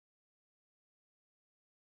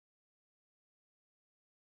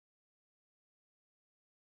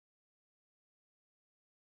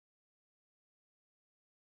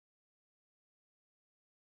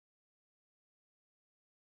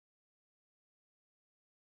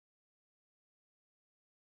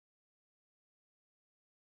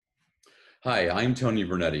Hi, I'm Tony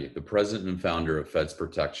Vernetti, the president and founder of FEDS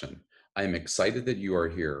Protection. I am excited that you are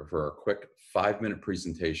here for our quick 5-minute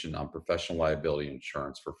presentation on professional liability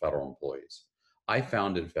insurance for federal employees. I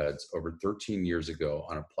founded FEDS over 13 years ago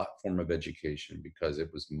on a platform of education because it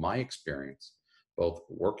was my experience, both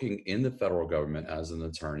working in the federal government as an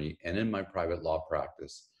attorney and in my private law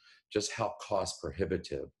practice, just how cost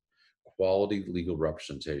prohibitive quality legal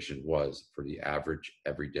representation was for the average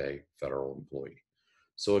everyday federal employee.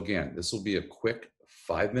 So again, this will be a quick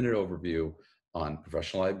 5-minute overview on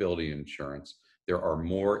professional liability insurance. There are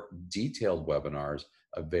more detailed webinars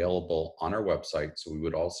available on our website, so we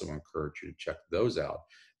would also encourage you to check those out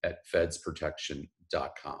at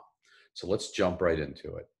fedsprotection.com. So let's jump right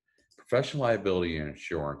into it. Professional liability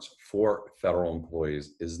insurance for federal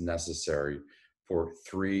employees is necessary for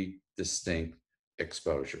three distinct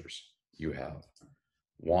exposures you have.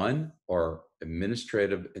 One are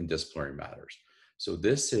administrative and disciplinary matters. So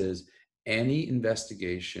this is any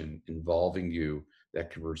investigation involving you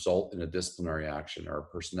that could result in a disciplinary action or a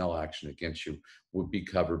personnel action against you would be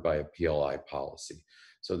covered by a PLI policy.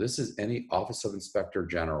 So this is any Office of Inspector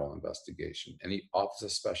General investigation, any Office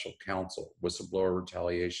of Special Counsel, whistleblower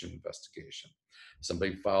retaliation investigation.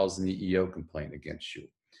 Somebody files an EEO complaint against you.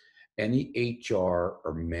 Any HR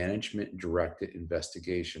or management directed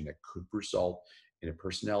investigation that could result in a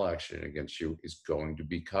personnel action against you is going to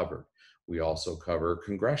be covered. We also cover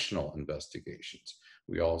congressional investigations.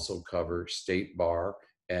 We also cover state bar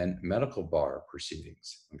and medical bar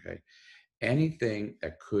proceedings, okay? Anything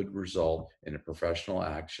that could result in a professional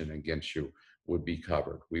action against you would be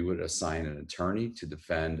covered. We would assign an attorney to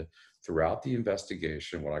defend throughout the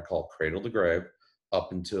investigation, what I call cradle to grave,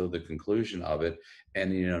 up until the conclusion of it.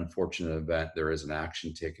 And in an unfortunate event, there is an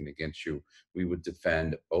action taken against you, we would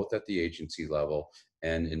defend both at the agency level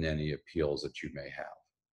and in any appeals that you may have.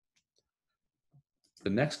 The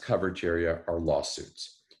next coverage area are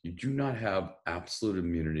lawsuits. You do not have absolute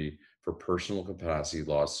immunity for personal capacity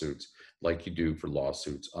lawsuits like you do for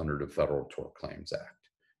lawsuits under the Federal Tort Claims Act.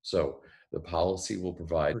 So the policy will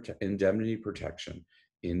provide indemnity protection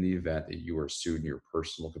in the event that you are sued in your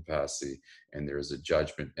personal capacity and there is a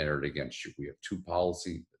judgment entered against you. We have two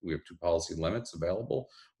policy limits available,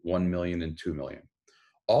 1 million and 2 million.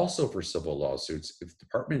 Also for civil lawsuits, if the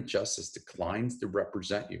Department of Justice declines to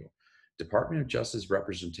represent you, Department of Justice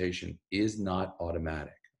representation is not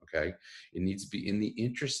automatic, okay? It needs to be in the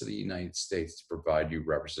interest of the United States to provide you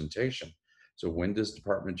representation. So when does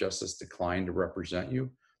Department of Justice decline to represent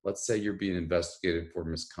you? Let's say you're being investigated for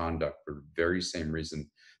misconduct for the very same reason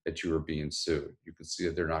that you are being sued. You can see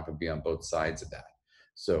that they're not going to be on both sides of that.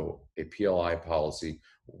 So a PLI policy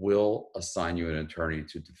will assign you an attorney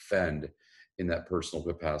to defend in that personal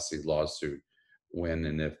capacity lawsuit when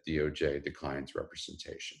and if DOJ declines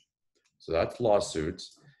representation. So that's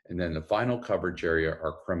lawsuits. And then the final coverage area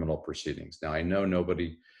are criminal proceedings. Now, I know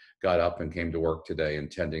nobody got up and came to work today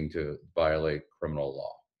intending to violate criminal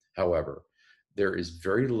law. However, there is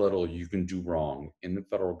very little you can do wrong in the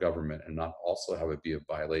federal government and not also have it be a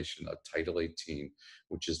violation of Title 18,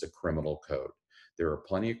 which is the criminal code. There are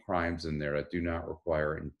plenty of crimes in there that do not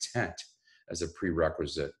require intent as a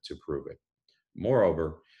prerequisite to prove it.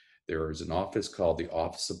 Moreover, there is an office called the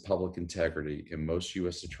Office of Public Integrity in most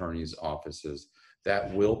U.S. attorneys' offices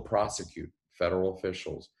that will prosecute federal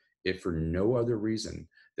officials if for no other reason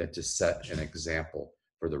than to set an example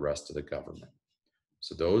for the rest of the government.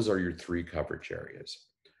 So those are your three coverage areas.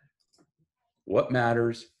 What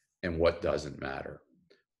matters and what doesn't matter?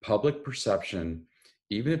 Public perception,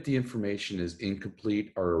 even if the information is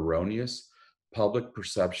incomplete or erroneous, public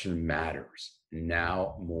perception matters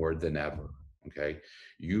now more than ever. Okay,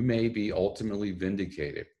 you may be ultimately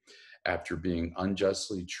vindicated after being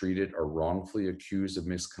unjustly treated or wrongfully accused of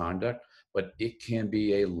misconduct, but it can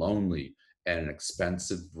be a lonely and an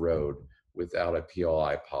expensive road without a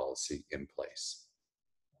PLI policy in place.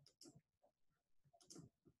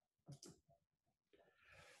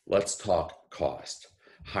 Let's talk cost.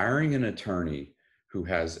 Hiring an attorney who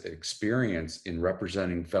has experience in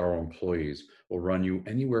representing federal employees will run you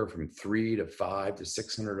anywhere from $300 to $500 to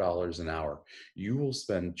 $600 an hour. You will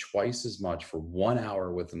spend twice as much for 1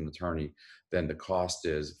 hour with an attorney than the cost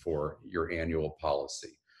is for your annual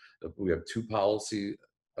policy. We have two policy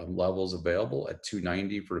levels available at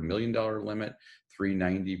 $290 for the $1 million limit,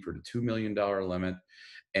 $390 for the $2 million limit.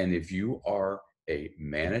 And if you are a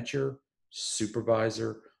manager,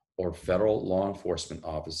 supervisor, or federal law enforcement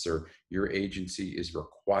officer, your agency is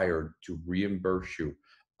required to reimburse you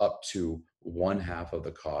up to 1/2 of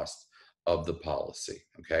the cost of the policy,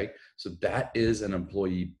 okay? So that is an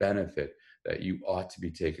employee benefit that you ought to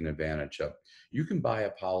be taking advantage of. You can buy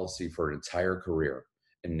a policy for an entire career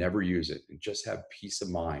and never use it and just have peace of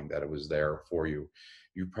mind that it was there for you,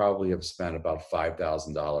 you probably have spent about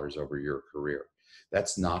 $5,000 over your career.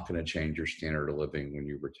 That's not going to change your standard of living when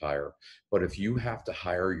you retire. But if you have to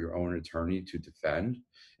hire your own attorney to defend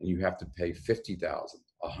and you have to pay 50,000,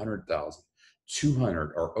 100,000,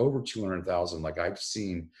 200 or over 200,000 like I've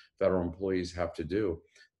seen federal employees have to do,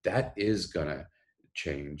 that is going to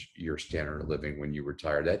change your standard of living when you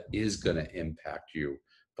retire. That is going to impact you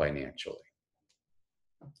financially.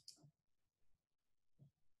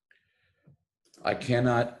 I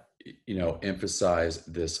cannot, emphasize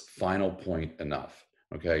this final point enough.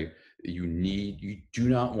 Okay. You do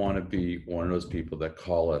not want to be one of those people that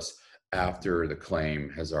call us after the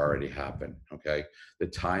claim has already happened. Okay. The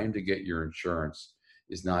time to get your insurance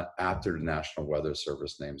is not after the National Weather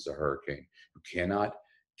Service names the hurricane. You cannot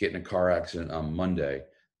get in a car accident on Monday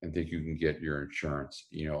and think you can get your insurance,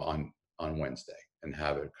 on Wednesday and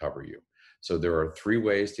have it cover you. So there are 3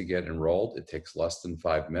 ways to get enrolled. It takes less than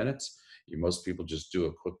 5 minutes. Most people just do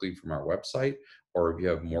it quickly from our website, or if you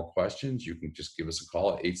have more questions, you can just give us a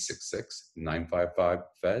call at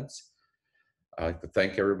 866-955-FEDS. I'd like to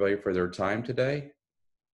thank everybody for their time today.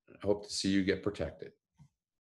 I hope to see you get protected.